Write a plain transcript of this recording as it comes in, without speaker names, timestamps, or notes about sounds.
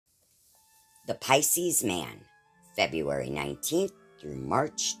The Pisces Man, February 19th through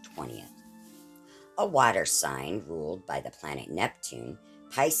March 20th. A water sign ruled by the planet Neptune,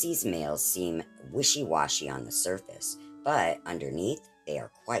 Pisces males seem wishy-washy on the surface, but underneath they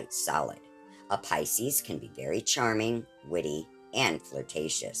are quite solid. A Pisces can be very charming, witty, and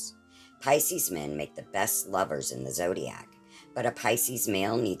flirtatious. Pisces men make the best lovers in the zodiac, but a Pisces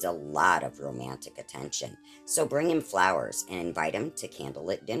male needs a lot of romantic attention, so bring him flowers and invite him to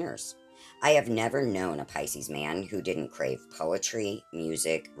candlelit dinners. I have never known a Pisces man who didn't crave poetry,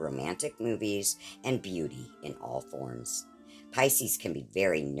 music, romantic movies, and beauty in all forms. Pisces can be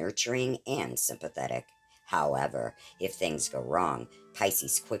very nurturing and sympathetic. However, if things go wrong,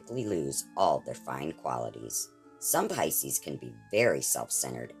 Pisces quickly lose all their fine qualities. Some Pisces can be very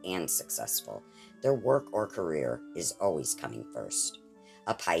self-centered and successful. Their work or career is always coming first.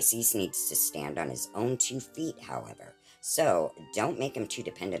 A Pisces needs to stand on his own 2 feet, however, so don't make him too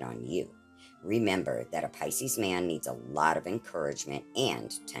dependent on you. Remember that a Pisces man needs a lot of encouragement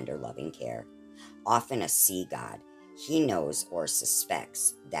and tender loving care. Often a sea god, he knows or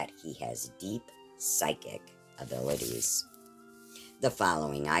suspects that he has deep psychic abilities. The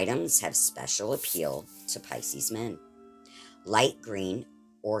following items have special appeal to Pisces men: light green,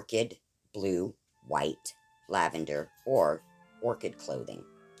 orchid, blue, white, lavender, or orchid clothing,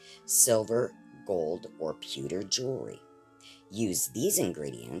 silver, gold, or pewter jewelry. Use these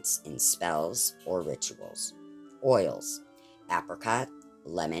ingredients in spells or rituals. Oils: apricot,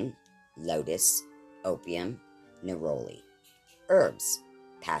 lemon, lotus, opium, neroli. Herbs: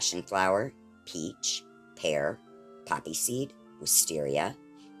 passion flower, peach, pear, poppy seed, wisteria,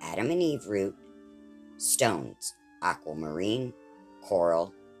 Adam and Eve root. Stones: aquamarine,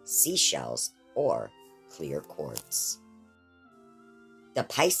 coral, seashells, or clear quartz. The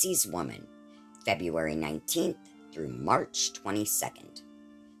Pisces Woman, February 19th through March 22nd.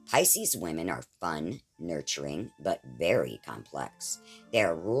 Pisces women are fun, nurturing, but very complex. They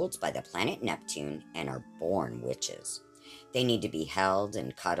are ruled by the planet Neptune and are born witches. They need to be held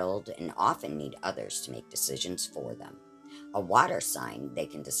and cuddled and often need others to make decisions for them. A water sign, they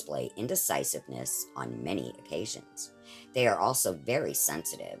can display indecisiveness on many occasions. They are also very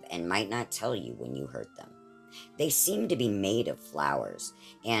sensitive and might not tell you when you hurt them. They seem to be made of flowers,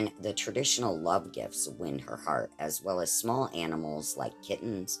 and the traditional love gifts win her heart, as well as small animals like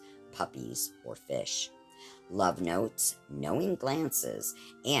kittens, puppies, or fish. Love notes, knowing glances,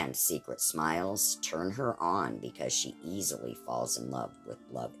 and secret smiles turn her on because she easily falls in love with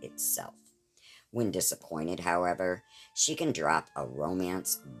love itself. When disappointed, however, she can drop a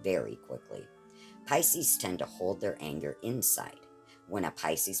romance very quickly. Pisces tend to hold their anger inside. When a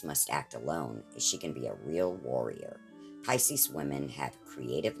Pisces must act alone, she can be a real warrior. Pisces women have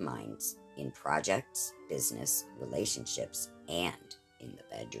creative minds in projects, business, relationships, and in the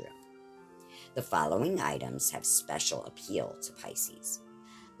bedroom. The following items have special appeal to Pisces: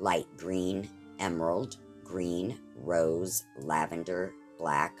 light green, emerald, green, rose, lavender,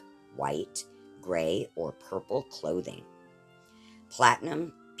 black, white, gray, or purple clothing.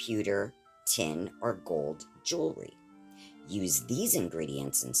 Platinum, pewter, tin, or gold jewelry. Use these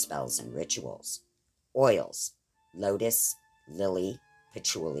ingredients in spells and rituals. Oils: lotus, lily,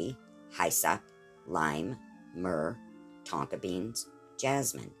 patchouli, hyssop, lime, myrrh, tonka beans,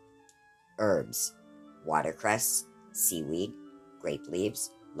 jasmine. Herbs: watercress, seaweed, grape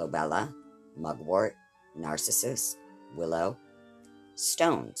leaves, lobella, mugwort, narcissus, willow.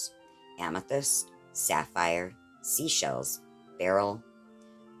 Stones: amethyst, sapphire, seashells, beryl,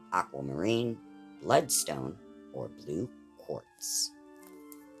 aquamarine, bloodstone, or blue quartz.